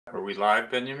Are we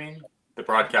live, Benjamin? The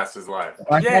broadcast is live.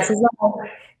 Broadcast is live.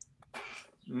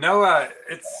 Noah,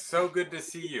 it's so good to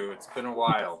see you. It's been a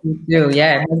while. You do,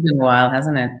 yeah, it has been a while,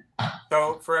 hasn't it?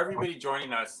 So for everybody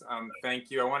joining us, thank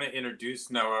you. I want to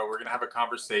introduce Noah. We're going to have a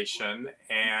conversation,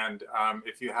 and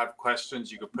if you have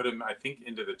questions, you could put them, I think,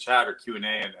 into the chat or Q&A,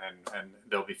 and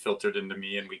they'll be filtered into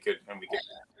me, and we could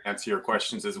answer your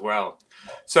questions as well.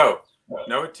 So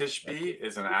Noa Tishby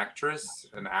is an actress,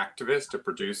 an activist, a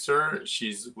producer.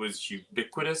 She was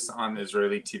ubiquitous on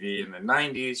Israeli TV in the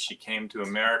 90s. She came to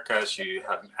America. She's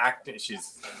an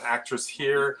actress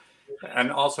here, and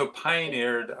also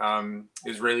pioneered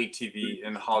Israeli TV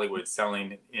in Hollywood,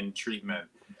 selling in treatment.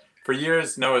 For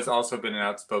years, Noah's also been an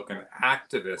outspoken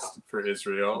activist for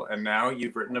Israel, and now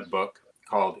you've written a book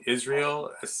called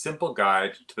Israel, A Simple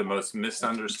Guide to the Most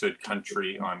Misunderstood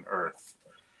Country on Earth.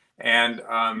 And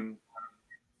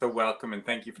so welcome, and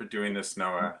thank you for doing this,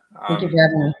 Noah. Thank you for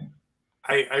having me.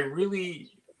 I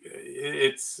really,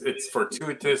 it's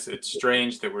fortuitous, it's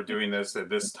strange that we're doing this at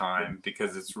this time,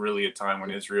 because it's really a time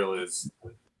when Israel is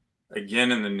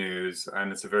again in the news,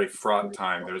 and it's a very fraught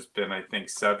time. There's been, I think,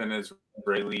 7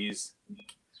 Israelis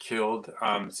killed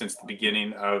since the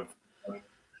beginning of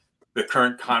the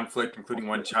current conflict, including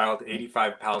 1 child,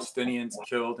 85 Palestinians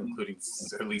killed, including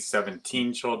at least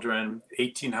 17 children,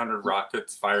 1,800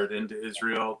 rockets fired into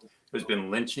Israel. There's been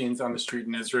lynchings on the street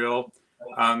in Israel.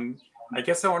 I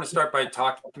guess I want to start by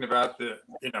talking about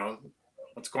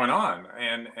what's going on.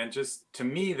 And just, to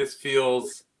me, this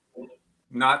feels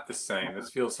not the same. This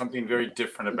feels something very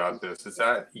different about this. Is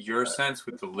that your sense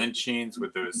with the lynchings,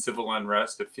 with the civil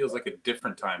unrest? It feels like a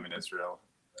different time in Israel.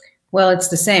 Well, it's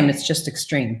the same. It's just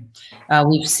extreme.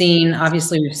 We've seen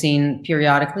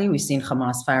periodically, we've seen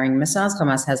Hamas firing missiles.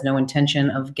 Hamas has no intention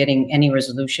of getting any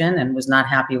resolution and was not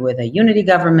happy with a unity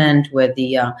government, with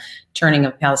the turning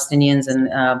of Palestinians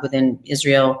and within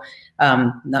Israel.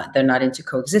 They're not into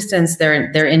coexistence.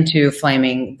 They're into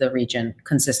flaming the region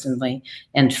consistently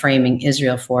and framing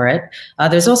Israel for it.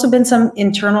 There's also been some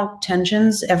internal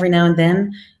tensions every now and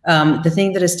then. The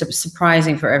thing that is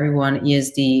surprising for everyone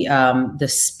is the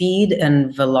speed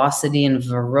and velocity and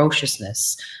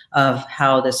ferociousness of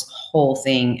how this whole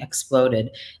thing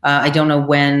exploded. I don't know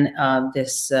when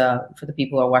for the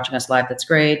people who are watching us live, that's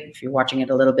great. If you're watching it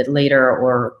a little bit later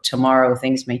or tomorrow,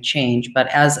 things may change. But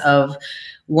as of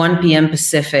 1 p.m.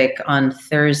 Pacific on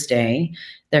Thursday,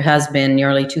 there has been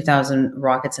nearly 2,000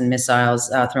 rockets and missiles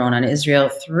thrown on Israel,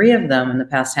 3 of them in the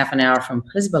past half an hour from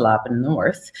Hezbollah up in the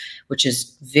north, which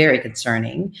is very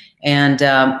concerning, and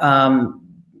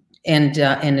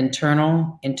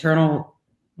internal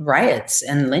riots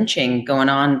and lynching going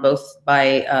on both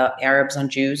by Arabs on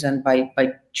Jews and by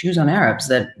Jews on Arabs.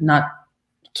 That not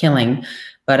killing,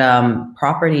 but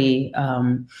property.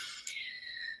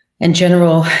 And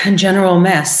general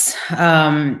mess.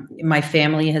 My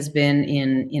family has been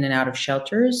in and out of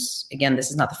shelters. Again, this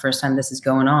is not the first time this is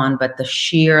going on, but the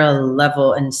sheer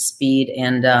level and speed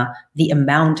and the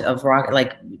amount of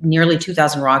like nearly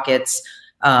 2,000 rockets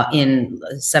in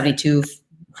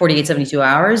 48, 72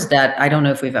 hours, that I don't know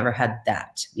if we've ever had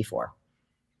that before.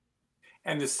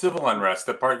 And the civil unrest,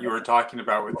 the part you were talking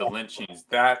about with the lynchings,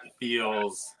 that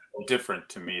feels different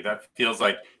to me. That feels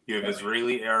like you have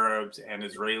Israeli Arabs and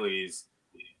Israelis,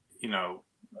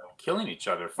 killing each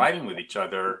other, fighting with each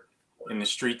other in the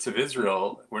streets of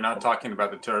Israel. We're not talking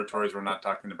about the territories. We're not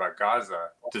talking about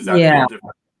Gaza. Does that feel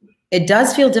different? It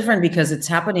does feel different because it's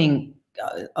happening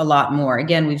a lot more.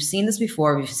 Again, we've seen this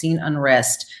before. We've seen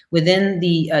unrest within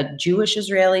the Jewish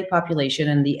Israeli population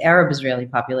and the Arab Israeli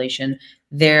population.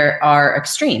 There are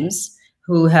extremes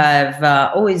who have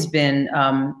always been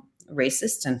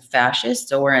racist and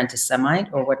fascist or anti-Semite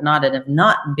or whatnot, and have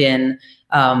not been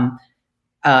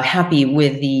happy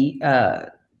with the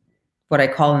what I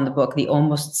call in the book the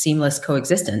almost seamless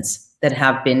coexistence that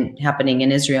have been happening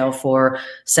in Israel for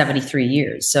 73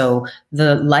 years. So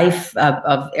the life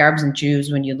of Arabs and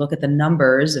Jews, when you look at the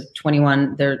numbers of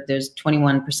 21, there's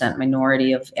 21%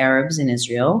 minority of Arabs in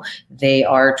Israel. They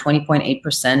are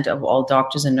 20.8% of all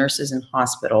doctors and nurses in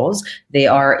hospitals. They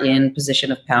are in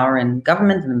position of power in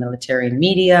government, in the military, and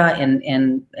media,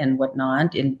 and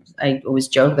whatnot. And I always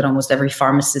joke that almost every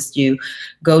pharmacist you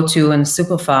go to in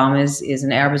super farm is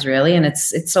an Arab Israeli, and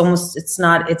it's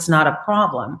not a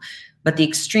problem. But the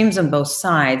extremes on both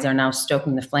sides are now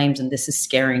stoking the flames, and this is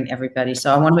scaring everybody.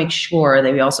 So I want to make sure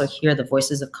that we also hear the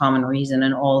voices of common reason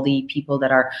and all the people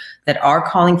that are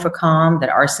calling for calm, that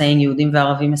are saying Yehudim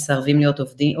v'Aravim mesarvim liot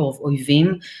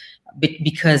oivim,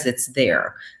 because it's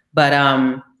there. But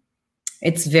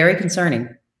it's very concerning.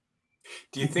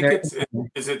 Do you It's think very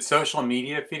is it social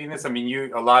media feeding this? I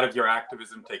mean, a lot of your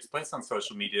activism takes place on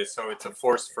social media, so it's a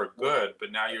force for good.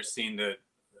 But now you're seeing that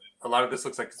a lot of this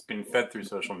looks like it's being fed through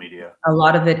social media. A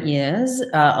lot of it is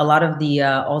a lot of the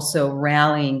also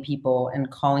rallying people and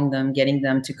calling them, getting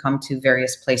them to come to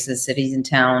various places, cities and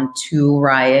town to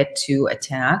riot, to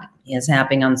attack is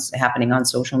happening on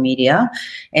social media.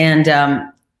 And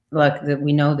look,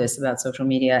 we know this about social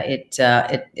media. It's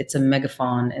a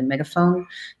megaphone.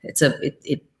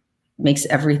 It makes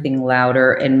everything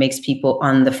louder and makes people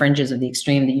on the fringes of the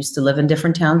extreme that used to live in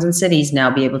different towns and cities now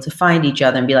be able to find each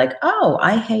other and be like, oh,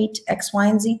 I hate X, Y,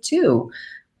 and Z too.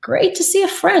 Great to see a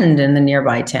friend in the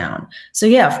nearby town. So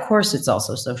yeah, of course, it's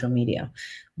also social media.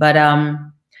 But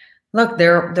look,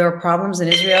 there are problems in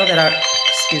Israel that are,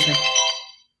 excuse me,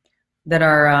 that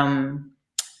are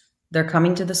they're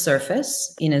coming to the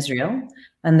surface in Israel.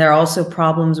 And there are also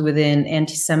problems within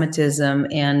anti-Semitism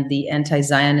and the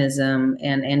anti-Zionism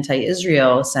and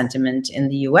anti-Israel sentiment in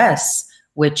the US,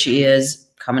 which is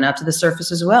coming up to the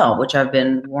surface as well, which I've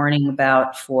been warning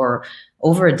about for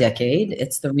over a decade.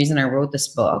 It's the reason I wrote this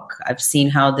book. I've seen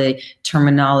how the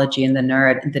terminology and the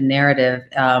narrative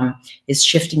is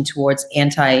shifting towards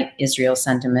anti-Israel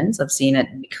sentiments. I've seen it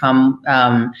become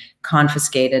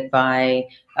confiscated by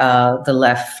the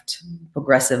left,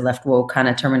 progressive left woke kind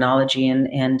of terminology,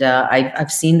 and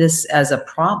I've seen this as a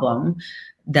problem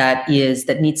that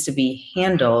needs to be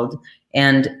handled,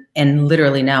 and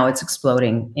literally now it's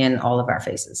exploding in all of our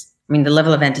faces. I mean, the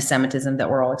level of anti-Semitism that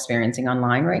we're all experiencing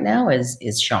online right now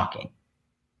is shocking.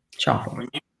 Shocking.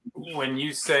 When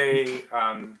you say,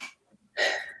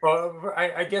 well,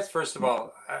 I guess first of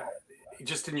all,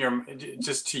 just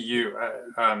to you.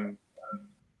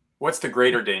 What's the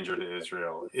greater danger to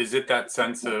Israel? Is it that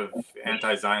sense of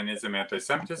anti-Zionism,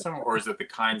 anti-Semitism, or is it the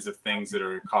kinds of things that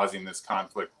are causing this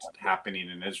conflict happening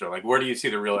in Israel? Like, where do you see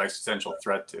the real existential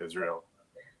threat to Israel?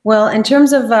 Well, in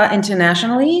terms of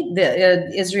internationally,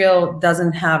 Israel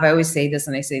doesn't have. I always say this,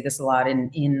 and I say this a lot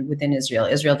within Israel.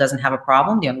 Israel doesn't have a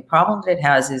problem. The only problem that it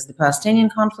has is the Palestinian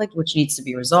conflict, which needs to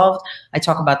be resolved. I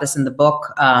talk about this in the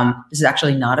book. This is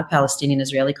actually not a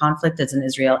Palestinian-Israeli conflict. It's an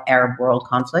Israel-Arab world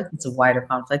conflict. It's a wider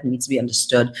conflict. It needs to be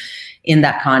understood in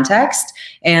that context.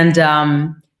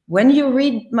 And when you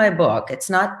read my book, it's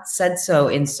not said so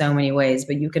in so many ways,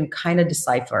 but you can kind of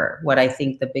decipher what I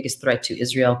think the biggest threat to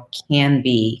Israel can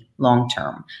be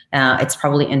long-term. It's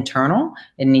probably internal.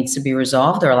 It needs to be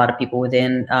resolved. There are a lot of people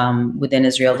within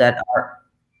Israel that are.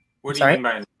 What do you mean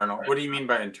by internal? What do you mean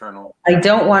by internal? I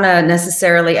don't want to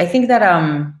necessarily. I think that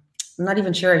I'm not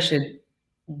even sure I should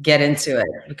get into it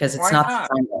because it's not the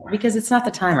time. Because it's not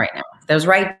the time right now. There's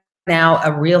right now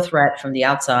a real threat from the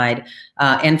outside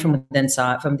and from within,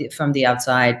 from the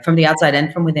outside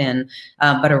and from within,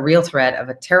 but a real threat of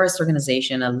a terrorist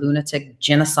organization, a lunatic,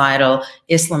 genocidal,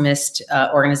 Islamist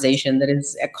organization that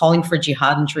is calling for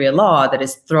jihad and Sharia law, that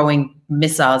is throwing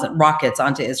missiles and rockets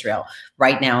onto Israel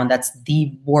right now, and that's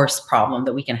the worst problem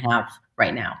that we can have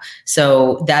right now.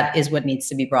 So that is what needs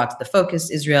to be brought to the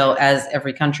focus. Israel, as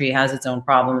every country, has its own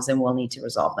problems and we'll need to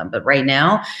resolve them. But right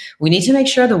now, we need to make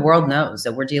sure the world knows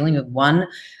that we're dealing with one,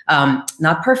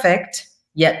 not perfect,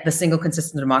 yet the single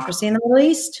consistent democracy in the Middle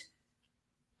East,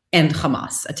 and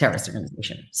Hamas, a terrorist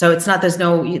organization. So it's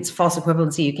false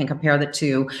equivalency. You can compare the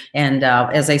two. And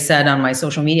as I said on my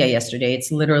social media yesterday,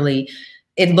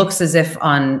 it looks as if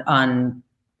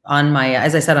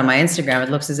as I said on my Instagram, it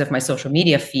looks as if my social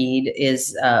media feed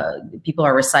is people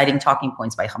are reciting talking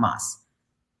points by Hamas.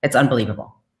 It's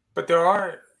unbelievable. But there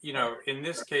are, in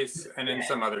this case and in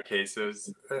some other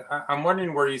cases, I'm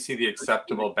wondering where you see the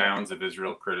acceptable bounds of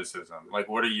Israel criticism. Like,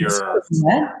 what are your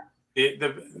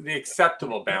the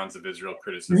acceptable bounds of Israel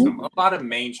criticism? Mm-hmm. A lot of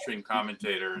mainstream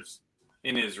commentators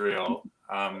in Israel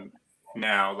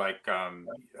now, like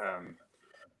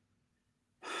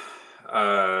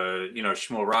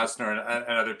Shmuel Rosner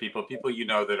and other people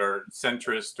that are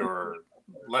centrist or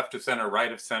left of center,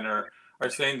 right of center, are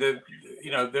saying that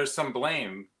there's some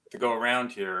blame to go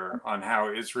around here on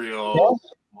how Israel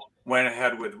went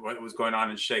ahead with what was going on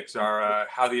in Sheikh Zara,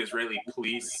 how the Israeli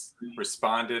police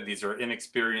responded. These are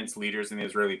inexperienced leaders in the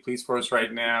Israeli police force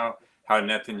right now, how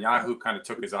Netanyahu kind of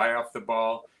took his eye off the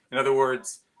ball. In other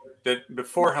words, that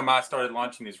before Hamas started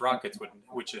launching these rockets,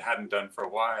 which it hadn't done for a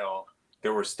while,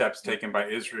 there were steps taken by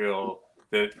Israel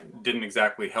that didn't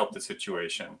exactly help the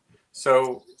situation.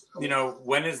 So,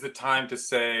 when is the time to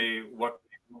say, what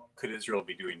could Israel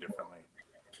be doing differently?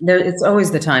 It's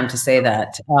always the time to say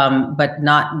that, but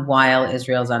not while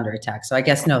Israel's under attack. So I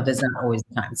guess, no, there's not always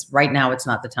the time. Right now, it's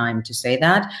not the time to say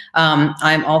that.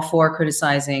 I'm all for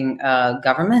criticizing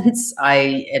governments.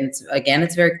 Again,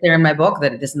 it's very clear in my book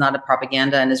that this is not a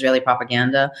propaganda, an Israeli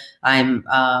propaganda.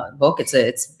 Book.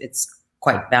 It's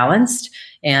quite balanced,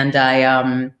 and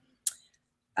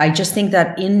I just think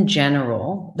that in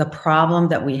general, the problem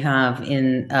that we have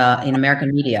in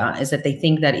American media is that they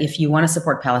think that if you want to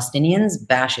support Palestinians,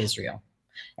 bash Israel.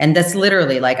 And that's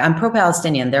literally like, I'm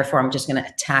pro-Palestinian, therefore I'm just going to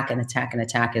attack and attack and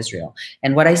attack Israel.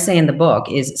 And what I say in the book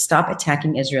is stop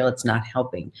attacking Israel. It's not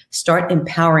helping. Start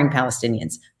empowering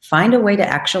Palestinians. Find a way to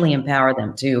actually empower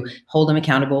them, to hold them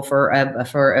accountable for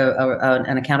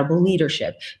an accountable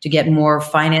leadership, to get more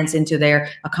finance into their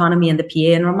economy in the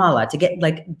PA and Ramallah,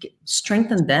 to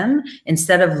strengthen them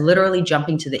instead of literally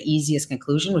jumping to the easiest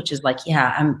conclusion, which is like,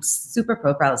 yeah, I'm super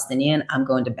pro-Palestinian. I'm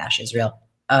going to bash Israel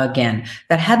again.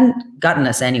 That hadn't gotten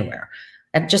us anywhere.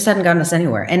 It just hadn't gotten us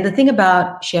anywhere. And the thing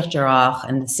about Sheikh Jarrah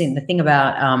and the thing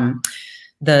about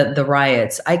the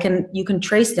riots, you can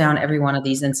trace down every one of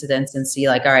these incidents and see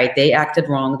like, all right, they acted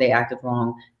wrong. They acted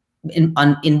wrong in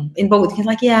both.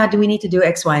 Like, yeah, do we need to do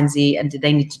X, Y, and Z? And did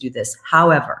they need to do this?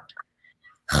 However,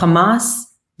 Hamas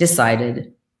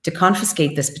decided to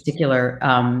confiscate this particular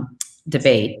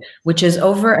debate, which is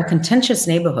over a contentious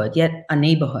neighborhood, yet a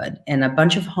neighborhood and a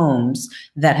bunch of homes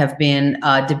that have been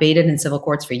debated in civil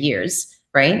courts for years,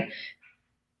 right?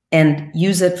 And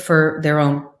use it for their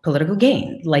own political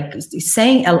gain. Like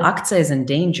saying Al-Aqsa is in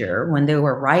danger when there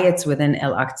were riots within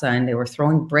Al-Aqsa and they were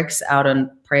throwing bricks out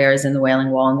on prayers in the Wailing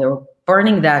Wall and they were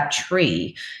burning that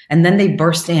tree. And then they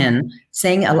burst in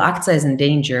saying Al-Aqsa is in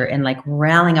danger and like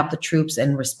rallying up the troops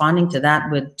and responding to that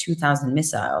with 2,000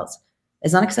 missiles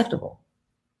is unacceptable.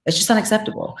 It's just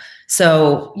unacceptable.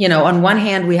 So, you know, on one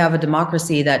hand, we have a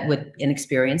democracy that with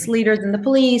inexperienced leaders in the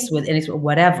police, with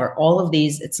whatever, all of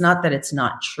these, it's not that it's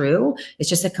not true. It's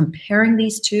just that comparing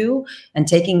these two and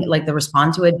taking like the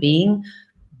response to it being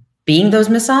those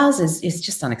missiles is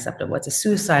just unacceptable. It's a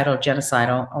suicidal,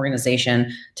 genocidal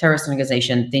organization, terrorist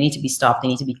organization. They need to be stopped. They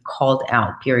need to be called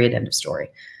out, period, end of story.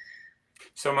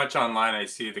 So much online, I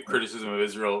see the criticism of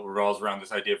Israel revolves around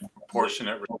this idea of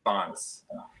proportionate response.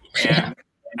 And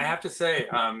I have to say,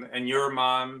 and you're a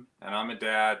mom and I'm a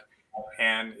dad,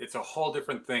 and it's a whole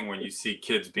different thing when you see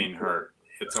kids being hurt.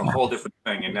 It's a whole different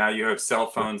thing. And now you have cell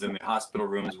phones in the hospital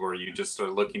rooms where you just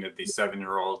are looking at these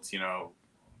 7-year-olds, you know,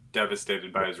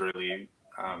 devastated by Israeli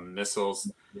missiles.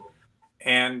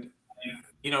 And,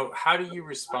 you know, how do you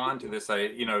respond to this,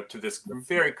 to this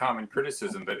very common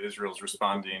criticism that Israel's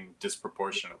responding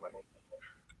disproportionately?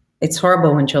 It's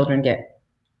horrible when children get,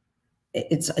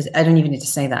 I don't even need to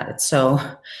say that.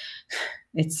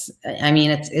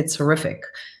 It's horrific.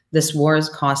 This war is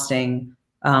costing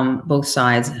both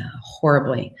sides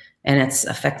horribly, and it's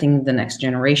affecting the next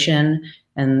generation.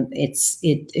 And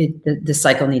the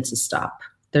cycle needs to stop.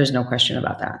 There's no question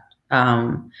about that.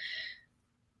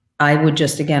 I would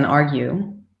just again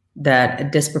argue that a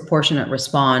disproportionate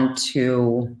response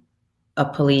to a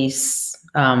police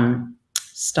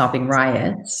stopping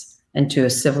riots and to a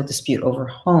civil dispute over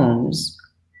homes,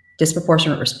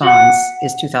 disproportionate response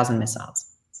is 2,000 missiles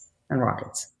and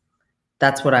rockets.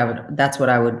 That's what I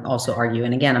would also argue.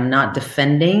 And again, I'm not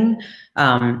defending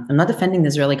the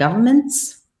Israeli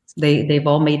governments. They've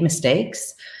all made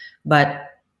mistakes, but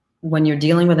when you're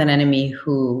dealing with an enemy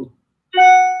who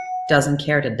doesn't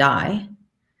care to die,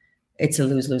 it's a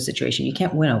lose-lose situation. You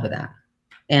can't win over that.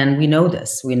 And we know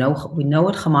this. We know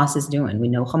what Hamas is doing. We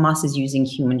know Hamas is using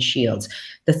human shields.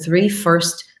 The 3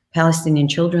 first Palestinian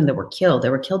children that were killed, they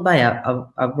were killed by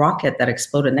a rocket that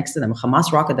exploded next to them, a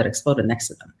Hamas rocket that exploded next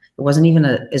to them. It wasn't even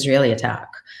an Israeli attack.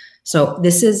 So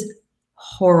this is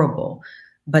horrible.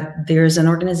 But there's an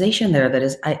organization there that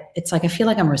is, it's like I feel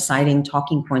like I'm reciting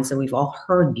talking points that we've all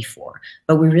heard before.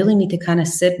 But we really need to kind of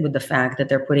sit with the fact that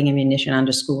they're putting ammunition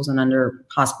under schools and under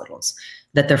hospitals,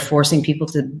 that they're forcing people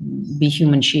to be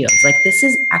human shields. Like this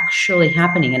is actually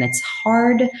happening, and it's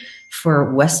hard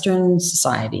for Western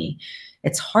society.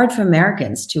 It's hard for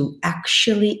Americans to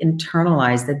actually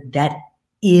internalize that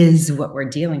is what we're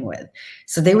dealing with.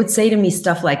 So they would say to me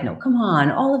stuff like, no, come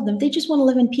on, all of them, they just want to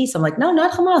live in peace. I'm like, no,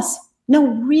 not Hamas. No,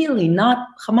 really, not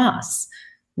Hamas.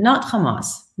 Not Hamas.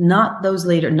 Not those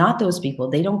leaders, not those people.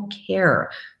 They don't care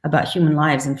about human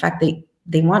lives. In fact,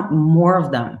 they want more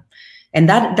of them. And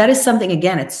that is something,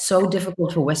 again, it's so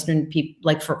difficult for Western people,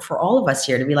 like for all of us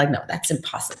here to be like, no, that's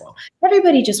impossible.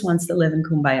 Everybody just wants to live in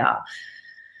kumbaya.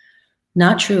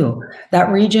 Not true. That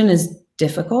region is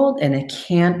difficult, and it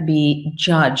can't be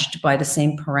judged by the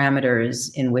same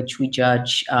parameters in which we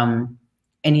judge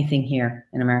anything here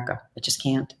in America. It just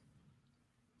can't.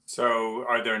 So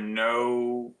are there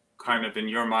no kind of, in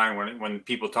your mind, when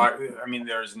people talk, I mean,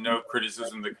 there's no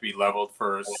criticism that could be leveled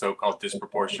for a so-called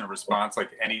disproportionate response, like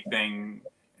anything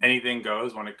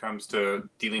goes when it comes to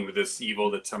dealing with this evil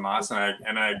that's Hamas,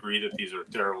 and I agree that these are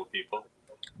terrible people.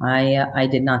 I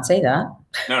did not say that.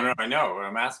 No, I know.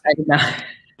 I'm asking. I did not.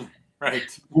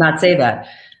 Right. Not say that.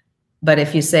 But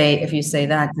if you say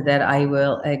that, I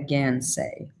will again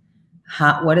say,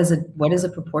 what is a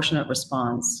proportionate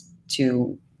response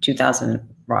to 2,000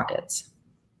 rockets?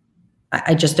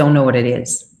 I just don't know what it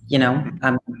is. You know,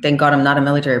 thank God I'm not a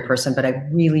military person, but I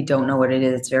really don't know what it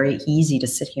is. It's very easy to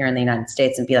sit here in the United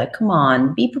States and be like, come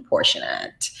on, be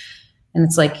proportionate. And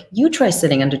it's like, you try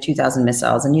sitting under 2,000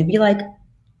 missiles and you'd be like,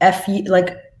 F you,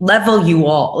 like level you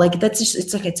all. Like that's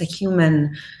just, it's a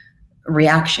human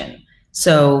reaction.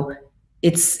 So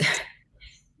it's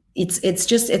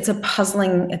a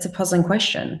puzzling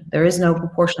question. There is no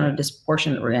proportionate or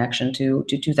disproportionate reaction to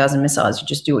 2,000 missiles. You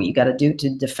just do what you got to do to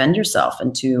defend yourself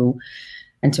and to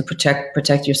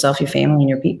protect yourself, your family, and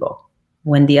your people.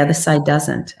 When the other side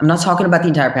doesn't, I'm not talking about the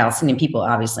entire Palestinian people.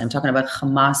 Obviously, I'm talking about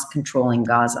Hamas controlling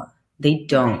Gaza. They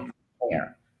don't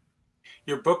care.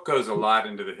 Your book goes a lot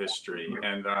into the history,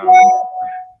 and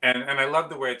I love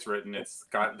the way it's written. It's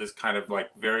got this kind of like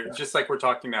very, just like we're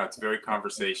talking now, it's very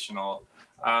conversational.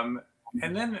 And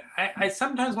then I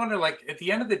sometimes wonder, like, at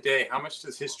the end of the day, how much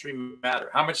does history matter?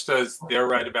 How much does they're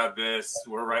right about this,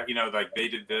 we're right, you know, like they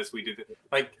did this, we did it.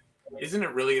 Like, isn't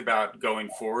it really about going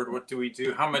forward? What do we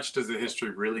do? How much does the history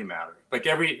really matter? Like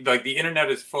the internet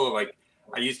is full of, like,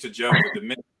 I used to joke that the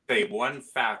minute say one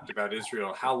fact about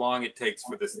Israel, how long it takes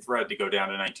for this thread to go down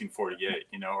to 1948,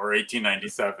 you know, or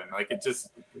 1897. Like, it just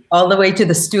all the way to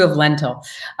the stew of lentil.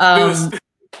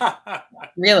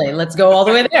 Really, let's go all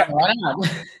the way there. Why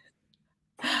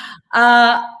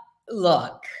not?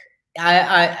 Look,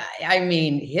 I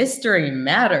mean, history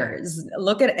matters.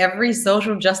 Look at every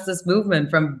social justice movement,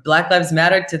 from Black Lives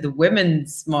Matter to the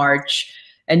Women's March,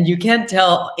 and you can't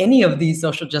tell any of these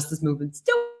social justice movements,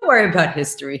 don't worry about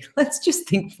history. Let's just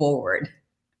think forward.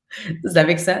 Does that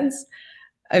make sense?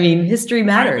 I mean, history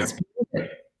matters.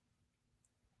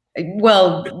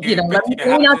 Well, you know, let me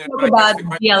not talk about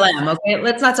BLM, okay?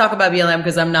 Let's not talk about BLM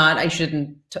because I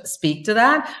shouldn't speak to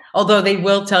that. Although they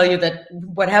will tell you that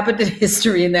what happened to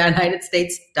history in the United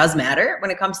States does matter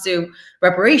when it comes to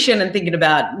reparation and thinking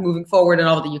about moving forward and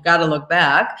all that. You got to look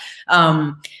back.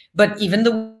 But even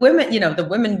the women, you know, the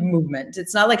women movement,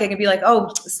 it's not like I can be like,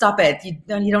 oh, stop it. You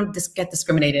don't get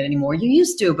discriminated anymore. You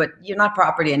used to, but you're not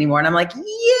property anymore. And I'm like,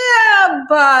 yeah,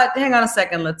 but hang on a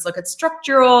second. Let's look at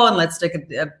structural, and let's look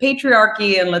at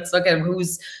patriarchy, and let's look at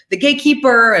who's the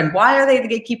gatekeeper and why are they the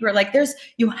gatekeeper? Like,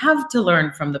 you have to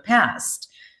learn from the past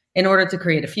in order to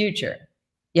create a future.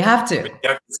 You have to.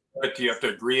 But you have to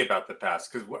agree about the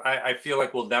past, because I feel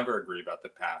like we'll never agree about the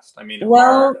past. I mean,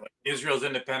 well, Israel's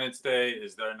Independence Day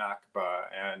is their Nakba,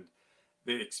 and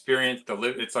the experience,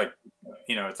 it's like,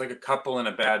 you know, it's like a couple in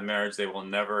a bad marriage. They will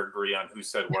never agree on who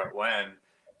said what when,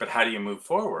 but how do you move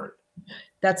forward?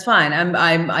 That's fine.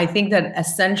 I think that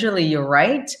essentially you're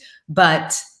right,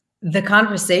 but the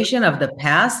conversation of the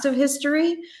past of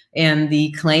history and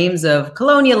the claims of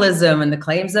colonialism and the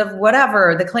claims of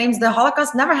whatever, the claims the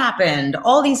Holocaust never happened,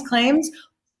 all these claims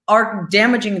are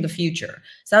damaging the future.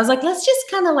 So I was like, let's just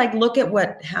kind of like look at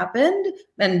what happened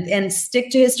and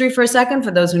stick to history for a second,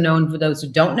 for those who know and for those who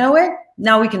don't know it.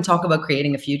 Now we can talk about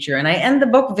creating a future. And I end the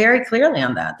book very clearly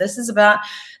on that.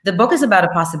 The book is about a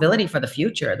possibility for the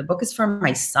future. The book is for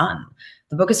my son.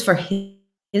 The book is for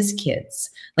his kids.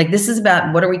 Like, this is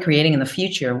about what are we creating in the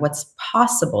future? What's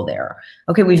possible there?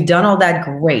 Okay, we've done all that,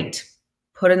 great.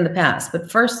 Put it in the past. But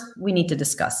first, we need to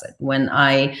discuss it. When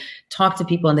I talk to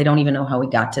people and they don't even know how we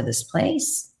got to this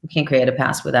place, we can't create a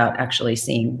past without actually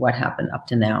seeing what happened up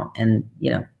to now and,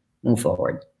 you know, move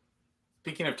forward.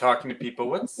 Speaking of talking to people,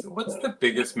 what's the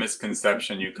biggest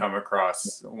misconception you come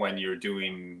across when you're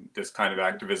doing this kind of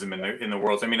activism in the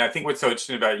world? I mean, I think what's so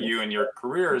interesting about you and your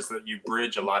career is that you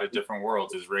bridge a lot of different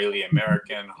worlds: Israeli,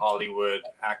 American, Hollywood,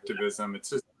 activism. It's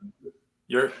just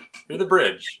you're the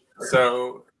bridge.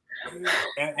 So,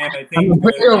 and I think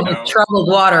I'm in troubled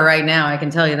water right now. I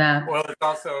can tell you that. Well, it's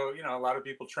also, you know, a lot of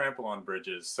people trample on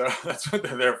bridges, so that's what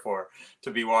they're there for, to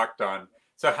be walked on.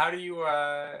 So how do you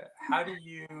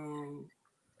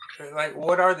like,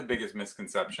 what are the biggest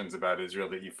misconceptions about Israel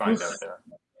that you find out there?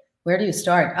 Where do you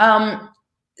start?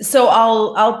 So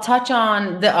I'll touch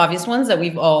on the obvious ones that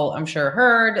we've all, I'm sure,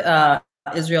 heard.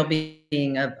 Israel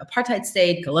being an apartheid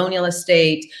state, colonialist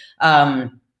state,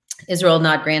 Israel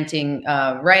not granting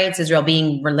rights, Israel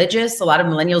being religious. A lot of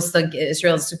millennials think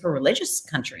Israel is a super religious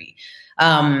country.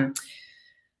 I'm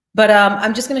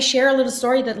just going to share a little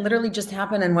story that literally just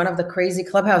happened in one of the crazy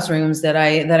Clubhouse rooms that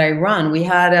I run. We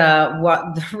had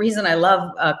the reason I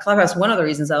love Clubhouse. One of the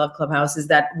reasons I love Clubhouse is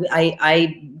that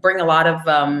I bring a lot of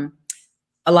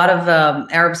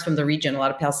Arabs from the region, a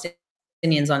lot of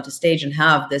Palestinians onto stage and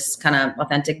have this kind of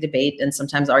authentic debate and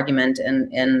sometimes argument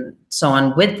and so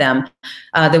on with them.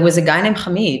 There was a guy named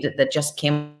Hamid that just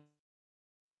came.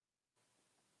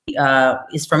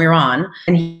 Is from Iran,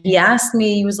 and he asked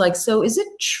me, he was like, so is it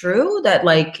true that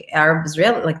like Arab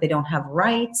Israel, like they don't have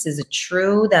rights? Is it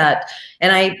true that,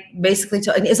 and I basically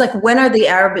told, it's like, when are the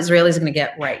Arab Israelis going to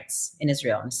get rights in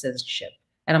Israel and citizenship?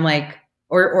 And I'm like,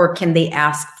 or can they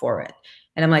ask for it?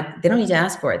 And I'm like, they don't need to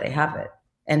ask for it, they have it.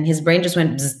 And his brain just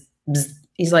went bzz, bzz.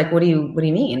 He's like, what do you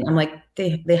mean? I'm like,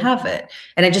 they have it.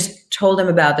 And I just told him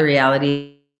about the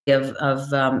reality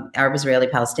of Arab Israeli,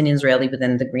 Palestinian Israeli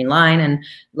within the Green Line, and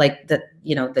like that,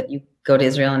 you know, that you go to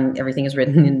Israel and everything is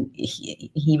written in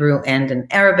Hebrew and in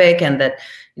Arabic, and that,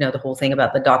 you know, the whole thing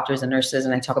about the doctors and nurses,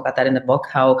 and I talk about that in the book,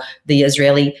 how the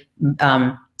Israeli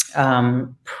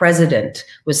president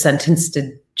was sentenced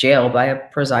to jail by a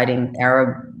presiding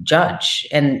Arab judge,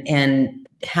 and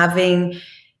having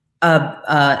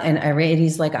and I read,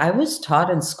 he's like, I was taught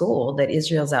in school that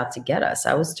Israel's out to get us.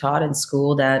 I was taught in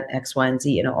school that X, Y, and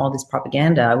Z, you know, all this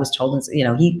propaganda. I was told, you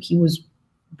know, he was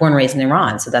born and raised in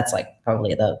Iran, so that's like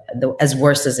probably the as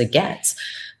worse as it gets.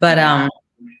 But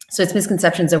so it's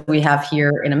misconceptions that we have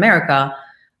here in America.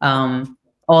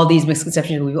 All these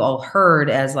misconceptions we've all heard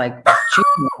as like Jewish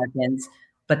Americans,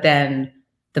 but then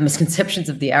the misconceptions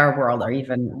of the Arab world are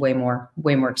even way more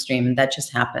extreme, and that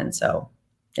just happened. So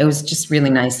it was just really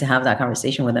nice to have that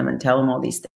conversation with him and tell him all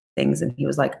these things. And he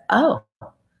was like, oh,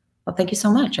 well, thank you so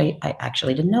much. I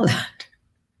actually didn't know that.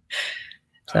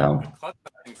 So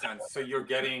makes sense. So you're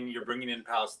bringing in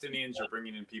Palestinians, you're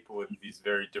bringing in people with these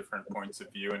very different points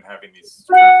of view and having these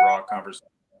sort of raw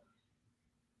conversations.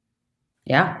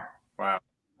 Yeah. Wow.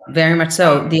 Very much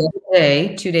so. The other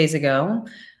day, 2 days ago,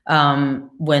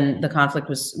 when the conflict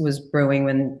was brewing,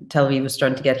 when Tel Aviv was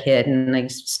starting to get hit, and I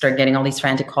started getting all these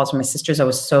frantic calls from my sisters, I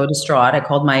was so distraught. I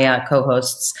called my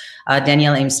co-hosts,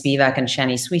 Danielle Ames Spivak and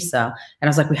Shani Suissa, and I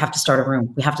was like, we have to start a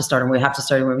room. We have to start a room. We have to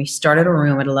start a room. We started a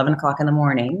room at 11 o'clock in the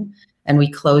morning, and we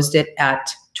closed it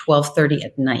at 12:30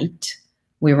 at night.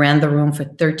 We ran the room for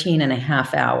 13 and a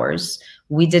half hours.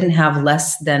 We didn't have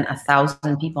less than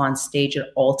 1,000 people on stage at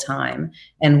all time.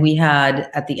 And we had,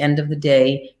 at the end of the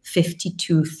day,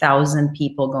 52,000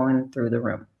 people going through the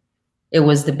room. It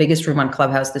was the biggest room on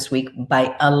Clubhouse this week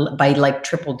by like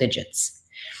triple digits.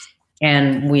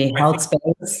 And we held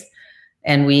space,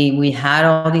 and we had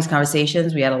all these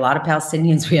conversations. We had a lot of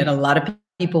Palestinians. We had a lot of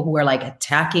people who were like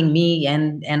attacking me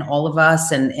and all of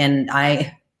us. And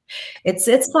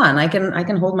it's fun. I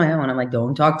can hold my own. I'm like,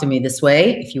 don't talk to me this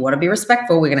way. If you want to be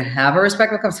respectful, we're going to have a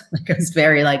respectful conversation. Like, I was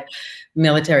very like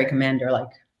military commander. Like,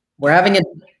 we're having an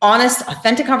honest,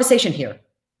 authentic conversation here.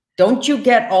 Don't you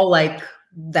get all like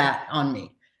that on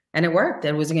me. And it worked.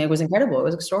 It was incredible. It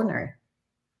was extraordinary.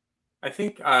 I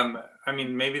think, I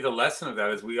mean, maybe the lesson of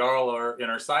that is we all are in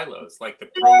our silos. Like the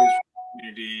pro-Israel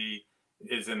community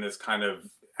is in this kind of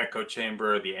echo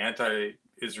chamber. The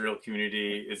anti-Israel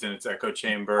community is in its echo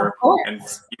chamber, and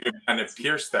you kind of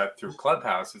pierce that through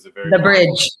Clubhouse is a very— the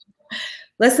bridge.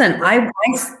 Listen,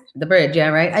 the bridge, yeah,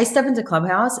 right. I step into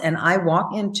Clubhouse and I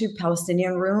walk into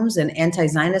Palestinian rooms and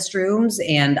anti-Zionist rooms,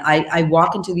 and I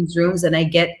walk into these rooms and I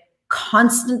get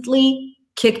constantly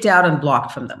kicked out and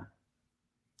blocked from them.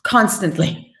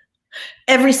 Constantly.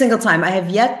 Every single time. I have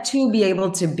yet to be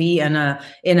able to be in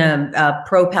a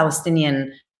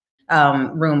pro-Palestinian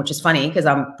room, which is funny because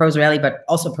I'm pro-Israeli but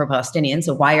also pro-Palestinian.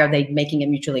 So why are they making it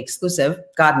mutually exclusive?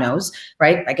 God knows,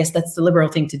 right? I guess that's the liberal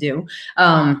thing to do.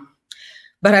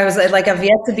 But I was like, I've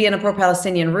yet to be in a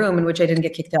pro-Palestinian room in which I didn't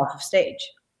get kicked off of stage.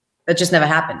 That just never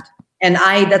happened. And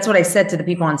that's what I said to the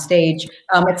people on stage.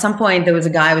 At some point, there was a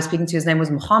guy I was speaking to, his name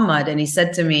was Muhammad, and he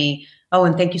said to me, oh,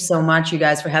 and thank you so much, you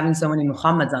guys, for having so many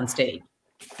Muhammads on stage.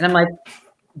 And I'm like,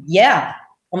 yeah.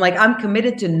 I'm like, I'm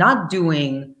committed to not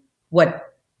doing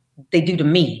what they do to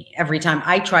me every time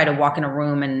I try to walk in a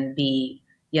room and be,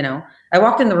 you know. I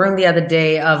walked in the room the other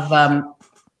day of,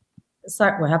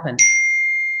 sorry, what happened?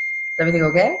 Is everything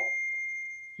okay?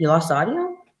 You lost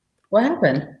audio? What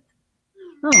happened?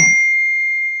 Oh,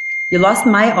 you lost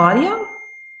my audio?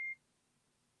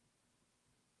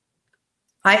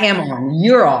 I am on.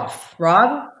 You're off.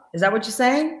 Rob, is that what you're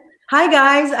saying? Hi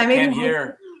guys. I can't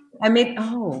hear.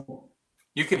 Oh.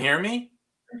 You can hear me?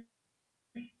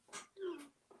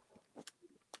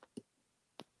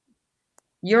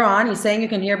 You're on. You're saying you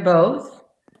can hear both.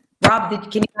 Rob,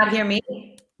 can you not hear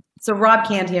me? So Rob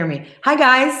can't hear me. Hi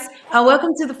guys,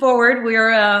 welcome to the Forward.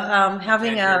 We're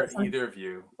having either of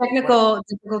you. Technical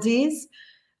difficulties.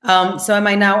 So am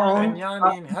I now on?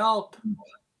 Benjamin, help!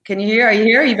 Can you hear? Are you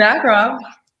here? Are you back, Rob?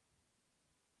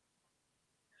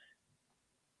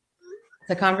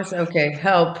 The conference. Okay,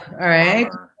 help. All right.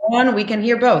 On. We can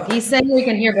hear both. He's saying we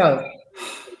can hear both.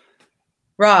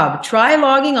 Rob, try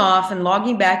logging off and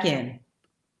logging back in.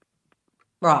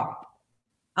 Rob,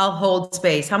 I'll hold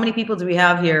space. How many people do we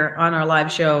have here on our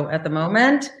live show at the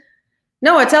moment?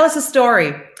 Noah, tell us a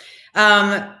story.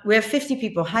 We have 50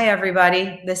 people. Hi,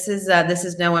 everybody. This is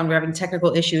Noah, and we're having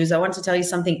technical issues. I want to tell you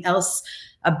something else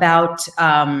about,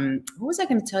 what was I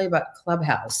going to tell you about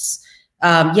Clubhouse?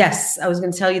 Yes, I was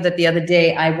going to tell you that the other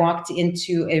day I walked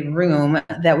into a room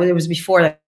that it was before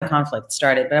the conflict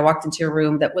started, but I walked into a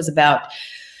room that was about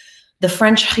the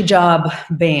French hijab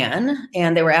ban,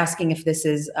 and they were asking if this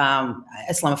is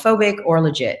Islamophobic or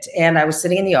legit. And I was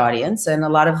sitting in the audience, and a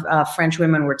lot of French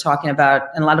women were talking about,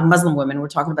 and a lot of Muslim women were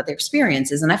talking about their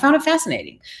experiences, and I found it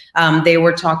fascinating. They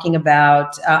were talking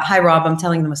about, hi Rob, I'm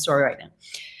telling them a story right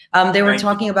now. They were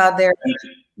talking about their,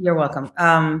 you're welcome,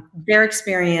 their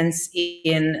experience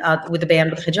in with the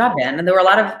ban, with the hijab ban, and there were a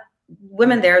lot of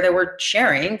women there that were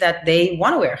sharing that they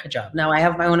want to wear hijab. Now, I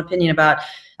have my own opinion about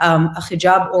a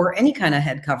hijab or any kind of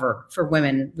head cover for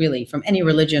women, really, from any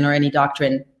religion or any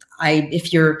doctrine. I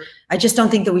just don't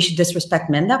think that we should disrespect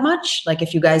men that much. Like,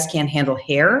 if you guys can't handle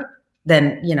hair,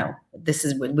 then, you know,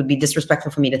 would be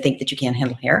disrespectful for me to think that you can't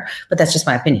handle hair, but that's just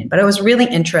my opinion. But I was really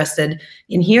interested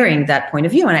in hearing that point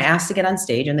of view, and I asked to get on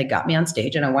stage, and they got me on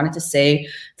stage, and I wanted to say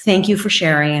thank you for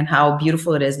sharing and how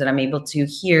beautiful it is that I'm able to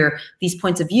hear these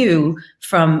points of view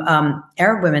from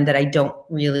Arab women that I don't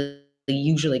really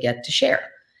usually get to share.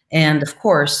 And of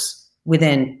course,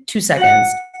 within 2 seconds,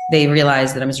 they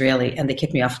realized that I'm Israeli, and they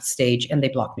kicked me off the stage, and they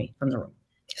blocked me from the room.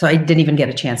 So I didn't even get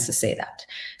a chance to say that.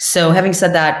 So having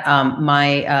said that,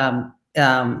 my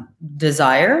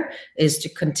desire is to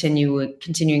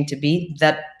continuing to be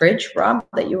that bridge, Rob,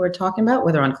 that you were talking about,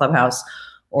 whether on Clubhouse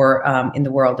or in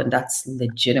the world. And that's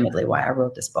legitimately why I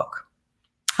wrote this book.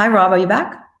 Hi, Rob, are you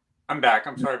back? I'm back.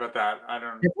 I'm sorry about that. I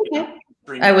don't.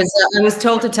 Okay. I was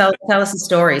told to tell us a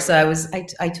story, so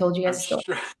I told you guys a story.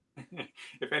 Sure.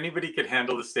 If anybody could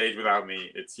handle the stage without me,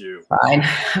 it's you. Fine.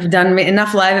 I've done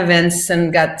enough live events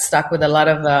and got stuck with a lot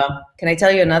of. Can I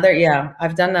tell you another? Yeah,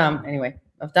 I've done. Anyway,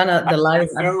 I've done the live.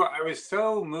 I was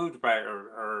so moved by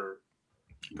or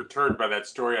perturbed by that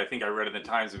story. I think I read in the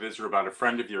Times of Israel about a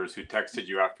friend of yours who texted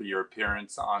you after your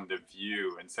appearance on The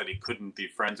View and said he couldn't be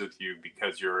friends with you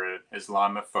because you're an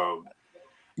Islamophobe.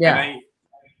 Yeah.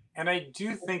 And I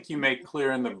do think you make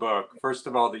clear in the book, first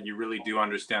of all, that you really do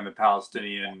understand the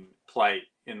Palestinian plight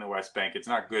in the West Bank. It's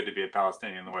not good to be a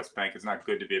Palestinian in the West Bank. It's not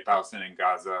good to be a Palestinian in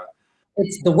Gaza.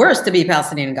 It's the worst to be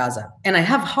Palestinian in Gaza. And I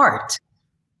have heart.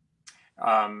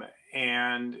 And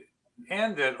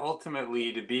that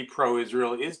ultimately to be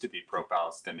pro-Israel is to be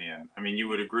pro-Palestinian. I mean, you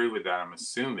would agree with that, I'm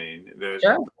assuming. That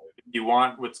sure. You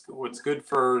want what's good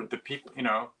for the people, you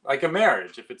know, like a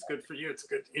marriage. If it's good for you, it's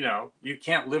good. You know, you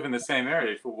can't live in the same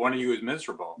area if one of you is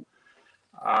miserable.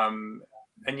 And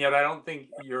yet I don't think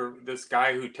you're this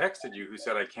guy who texted you who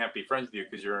said, I can't be friends with you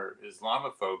because you're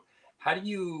Islamophobe. How do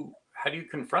you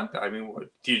confront that? I mean,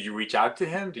 did you reach out to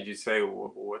him? Did you say,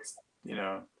 what's, you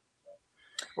know,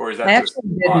 or is that I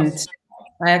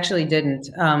actually didn't.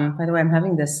 By the way, I'm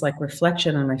having this like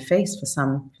reflection on my face for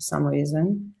some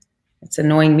reason. It's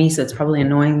annoying me, so it's probably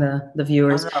annoying the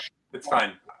viewers. No, it's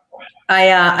fine. I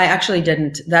actually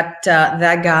didn't. That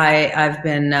guy, I've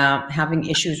been having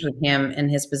issues with him and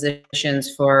his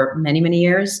positions for many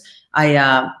years.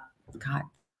 God,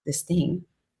 this thing.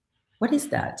 What is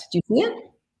that? Do you see it?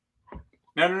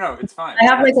 No, it's fine. I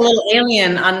have like a little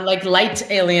alien on, like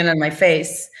light alien on my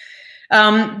face.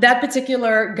 That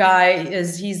particular guy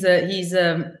he's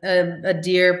a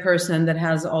dear person that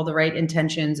has all the right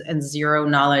intentions and zero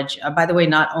knowledge. By the way,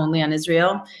 not only on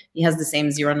Israel, he has the same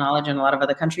zero knowledge in a lot of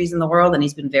other countries in the world, and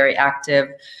he's been very active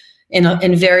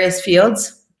in various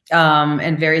fields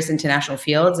and various international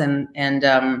fields. And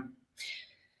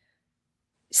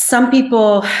some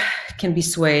people can be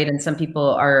swayed, and some people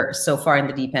are so far in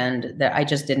the deep end that I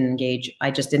just didn't engage.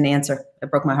 I just didn't answer. It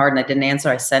broke my heart and I didn't answer.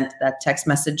 I sent that text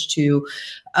message to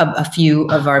a few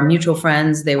of our mutual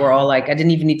friends. They were all like, I didn't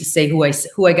even need to say who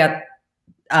I got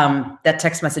that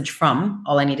text message from.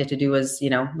 All I needed to do was,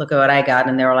 you know, look at what I got.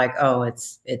 And they were like, oh,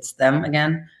 it's them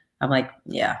again. I'm like,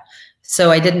 yeah. So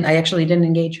I actually didn't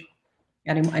engage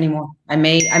anymore. I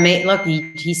may look,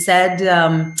 he said,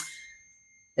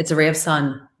 it's a ray of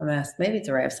sun. Maybe it's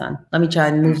a ray of sun. Let me try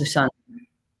and move the sun.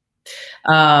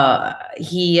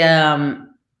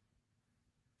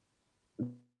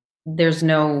 there's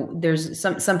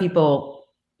some people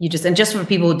you just, and just for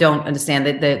people who don't understand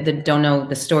that don't know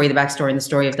the story, the backstory and the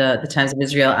story of the Times of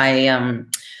Israel,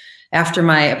 after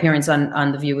my appearance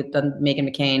on The View with Meghan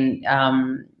McCain,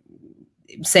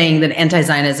 saying that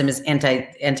anti-Zionism is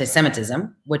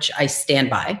anti-Semitism, which I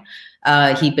stand by.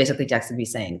 He basically texted me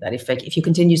saying that if you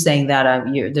continue saying that,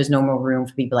 there's no more room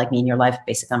for people like me in your life.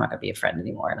 Basically, I'm not going to be a friend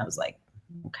anymore. And I was like,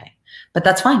 okay, but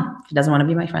that's fine. If he doesn't want to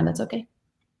be my friend, that's okay.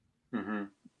 Mm-hmm.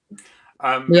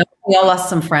 We all lost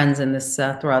some friends in this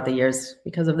throughout the years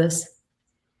because of this.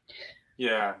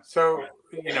 Yeah. So,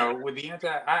 you know, with the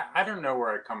I don't know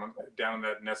where I come down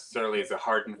that necessarily as a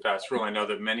hard and fast rule. I know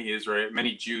that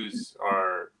many Jews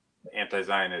are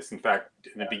anti-Zionist. In fact,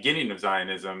 in the beginning of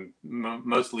Zionism,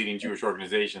 most leading Jewish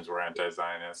organizations were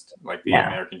anti-Zionist, like the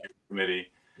American Jewish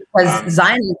Committee. Because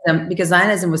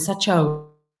Zionism was such a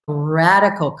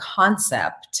radical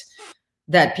concept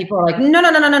that people are like, no.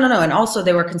 And also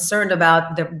they were concerned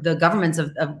about the governments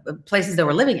of places they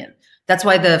were living in. That's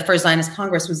why the First Zionist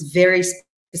Congress was very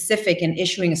specific in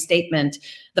issuing a statement,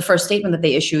 the first statement that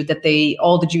they issued, that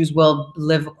all the Jews will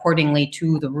live accordingly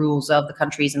to the rules of the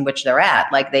countries in which they're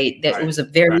at. Like it was a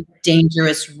very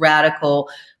dangerous, radical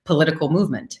political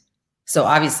movement. So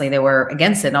obviously they were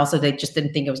against it. And also they just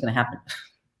didn't think it was going to happen.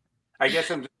 I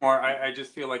guess I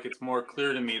just feel like it's more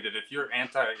clear to me that if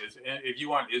you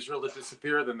want Israel to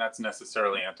disappear, then that's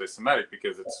necessarily anti-Semitic,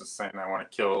 because it's just saying I want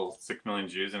to kill 6 million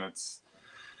Jews, and it's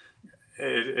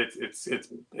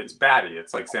batty.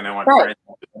 It's like saying I want France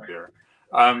to disappear.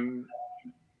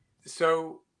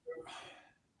 So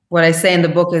what I say in the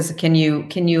book is, can you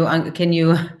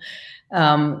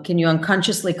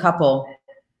unconsciously couple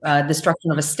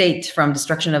destruction of a state from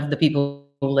destruction of the people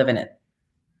who live in it?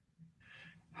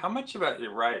 How much about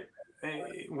you're right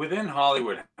within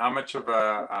Hollywood? How much of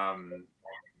a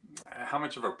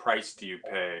price do you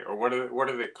pay, or what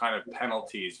are the kind of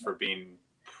penalties for being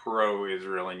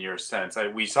pro-Israel in your sense?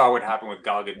 We saw what happened with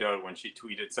Gal Gadot when she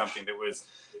tweeted something that was,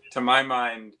 to my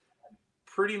mind,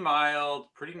 pretty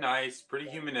mild, pretty nice,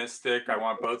 pretty humanistic. I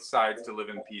want both sides to live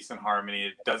in peace and harmony.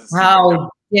 It doesn't seem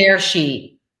how dare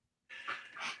she?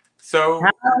 So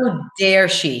how dare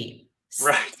she?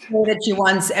 Right. Say that she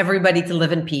wants everybody to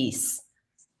live in peace.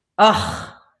 Ugh.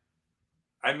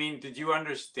 I mean, did you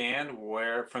understand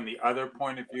where, from the other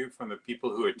point of view, from the people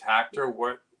who attacked her,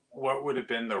 what would have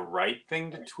been the right thing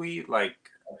to tweet? Like,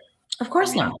 of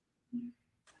course not.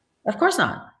 Of course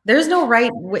not. There's no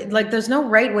right way, there's no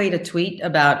right way to tweet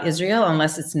about Israel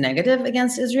unless it's negative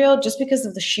against Israel, just because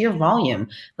of the sheer volume.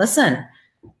 Listen,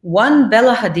 one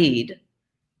Bella Hadid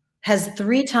has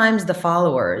 3 times the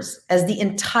followers as the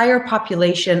entire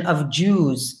population of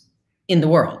Jews in the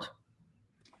world.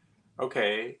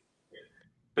 Okay.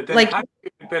 But then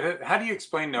how do you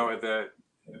explain, Noah, that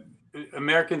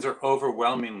Americans are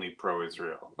overwhelmingly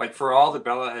pro-Israel? Like, for all the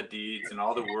Bella Hadids and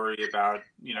all the worry about,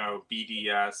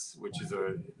 BDS, which is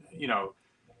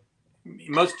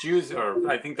most Jews, or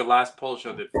I think the last poll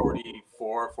showed that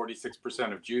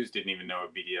 46% of Jews didn't even know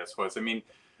what BDS was. I mean,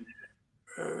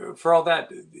 for all that,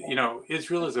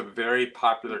 Israel is a very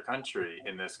popular country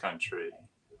in this country.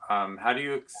 How do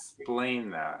you explain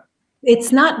that?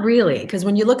 It's not really, because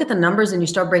when you look at the numbers and you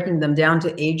start breaking them down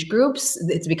to age groups,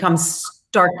 it becomes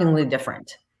starkly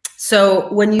different.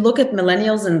 So when you look at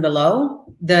millennials and below,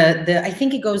 I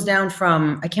think it goes down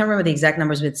from, I can't remember the exact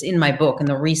numbers, but it's in my book, in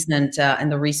the recent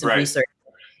right. research,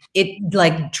 it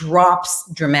drops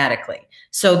dramatically.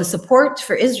 So the support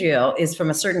for Israel is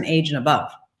from a certain age and above,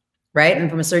 right? And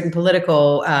from a certain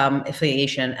political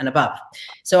affiliation and above.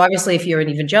 So obviously, if you're an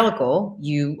evangelical,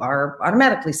 you are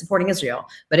automatically supporting Israel.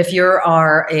 But if you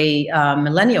are a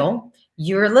millennial,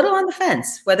 you're a little on the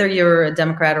fence, whether you're a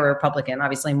Democrat or a Republican,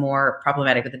 obviously more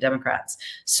problematic with the Democrats.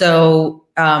 So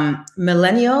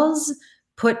millennials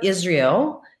put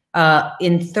Israel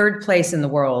in 3rd place in the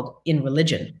world in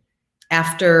religion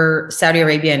after Saudi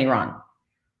Arabia and Iran.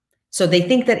 So they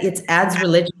think that it adds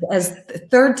religion as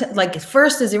third,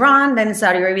 first is Iran, then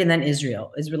Saudi Arabia, and then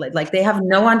Israel. Like, they have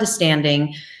no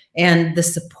understanding, and the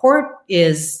support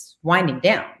is winding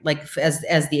down,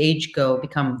 as the age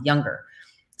become younger.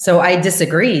 So I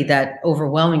disagree that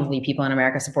overwhelmingly people in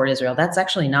America support Israel. That's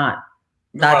actually not.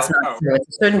 That's not true. It's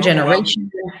a certain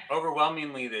generation.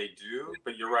 Overwhelmingly they do,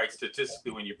 but you're right.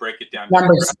 Statistically, when you break it down,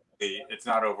 it's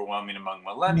not overwhelming among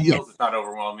millennials. Yes. It's not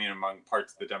overwhelming among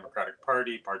parts of the Democratic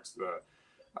Party, parts of the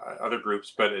other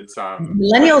groups, but it's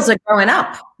millennials are growing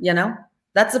up.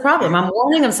 That's the problem. I'm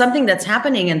warning of something that's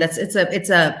happening, and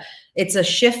it's a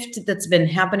shift that's been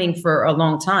happening for a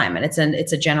long time, and it's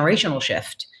a generational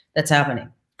shift that's happening.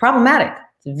 Problematic.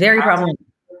 It's very problematic.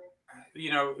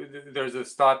 there's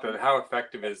this thought that how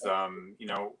effective is,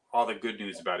 all the good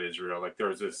news about Israel. Like there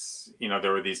was this,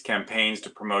 there were these campaigns to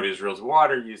promote Israel's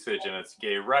water usage and its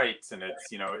gay rights, and it's,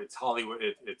 it's Hollywood,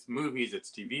 it's movies,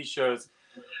 it's TV shows.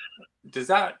 Is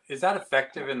that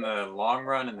effective in the long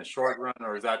run, in the short run,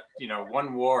 or is that,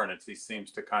 one war and it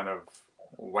seems to kind of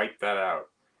wipe that out?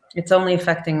 It's only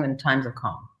affecting in times of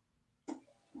calm.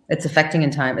 It's effective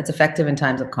in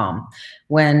times of calm.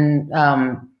 When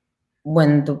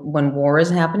war is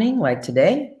happening, like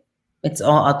today, it's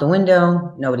all out the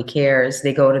window. Nobody cares.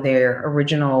 They go to their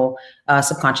original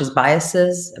subconscious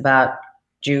biases about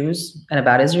Jews and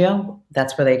about Israel.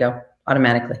 That's where they go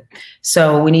automatically.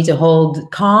 So we need to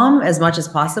hold calm as much as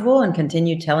possible and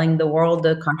continue telling the world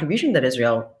the contribution that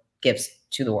Israel gives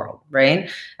to the world, right?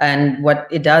 And what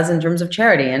it does in terms of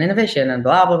charity and innovation and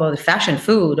blah, blah, blah, fashion,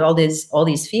 food, all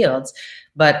these fields.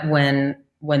 But when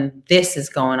this is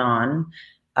going on,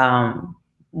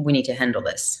 we need to handle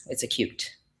this. It's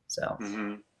acute. So.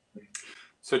 Mm-hmm.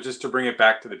 So just to bring it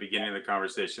back to the beginning of the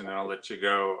conversation, then I'll let you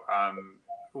go.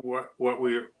 What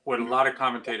a lot of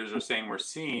commentators are saying we're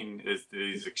seeing is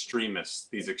these extremist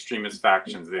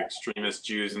factions, the extremist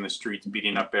Jews in the streets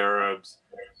beating up Arabs,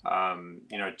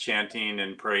 chanting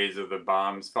in praise of the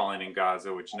bombs falling in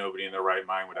Gaza, which nobody in their right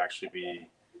mind would actually be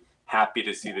happy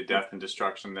to see the death and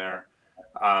destruction there.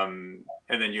 And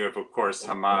then you have, of course,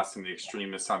 Hamas and the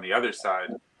extremists on the other side.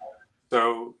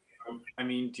 So, I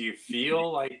mean, do you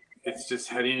feel like it's just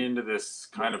heading into this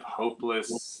kind of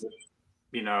hopeless,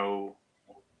 the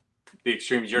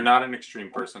extremes? You're not an extreme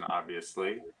person,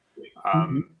 obviously.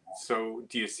 So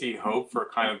do you see hope for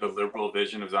kind of the liberal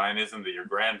vision of Zionism that your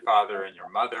grandfather and your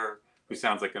mother, who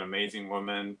sounds like an amazing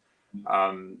woman,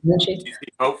 do you see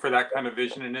hope for that kind of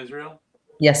vision in Israel?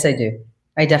 Yes, I do.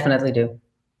 I definitely do.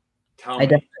 Tell me,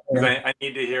 I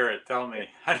need to hear it. Tell me,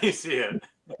 how do you see it?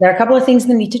 There are a couple of things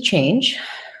that need to change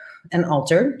and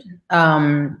alter,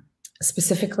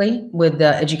 specifically with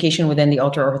the education within the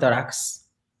ultra-Orthodox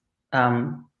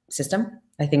system.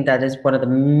 I think that is one of the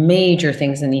major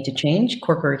things that need to change,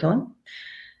 core curriculum.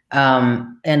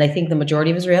 And I think the majority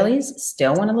of Israelis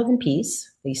still want to live in peace.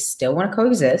 They still want to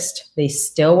coexist. They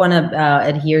still want to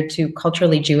adhere to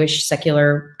culturally Jewish,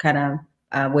 secular kind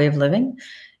of way of living.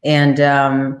 And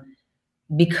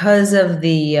because of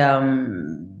the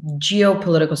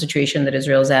geopolitical situation that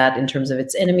Israel's at in terms of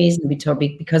its enemies, and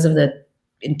because of the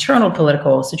internal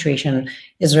political situation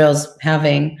Israel's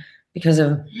having, because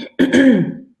of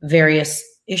various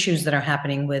issues that are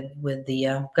happening with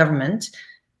the government,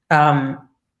 and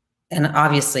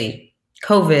obviously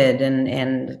COVID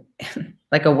and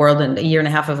like a year and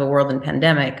a half of a whirlwind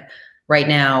pandemic. Right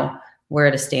now, we're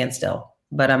at a standstill,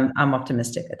 but I'm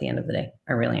optimistic at the end of the day.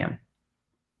 I really am.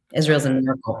 Israel's a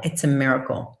miracle. It's a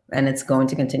miracle, and it's going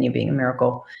to continue being a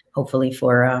miracle, hopefully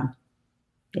for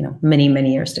many,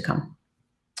 many years to come.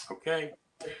 Okay.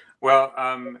 Well,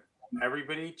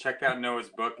 everybody, check out Noah's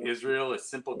book, Israel, A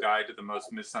Simple Guide to the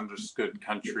Most Misunderstood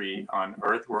Country on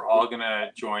Earth. We're all going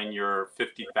to join your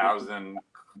 50,000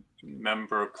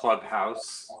 member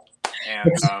clubhouse.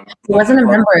 And it wasn't a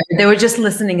member. They were just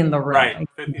listening in the room. Right.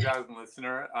 50,000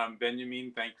 listener.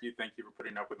 Benjamin, thank you. Thank you for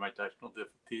putting up with my technical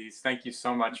difficulties. Thank you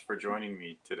so much for joining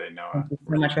me today, Noah. Thank you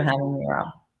so much for having me, Rob.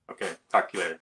 Okay. Talk to you later.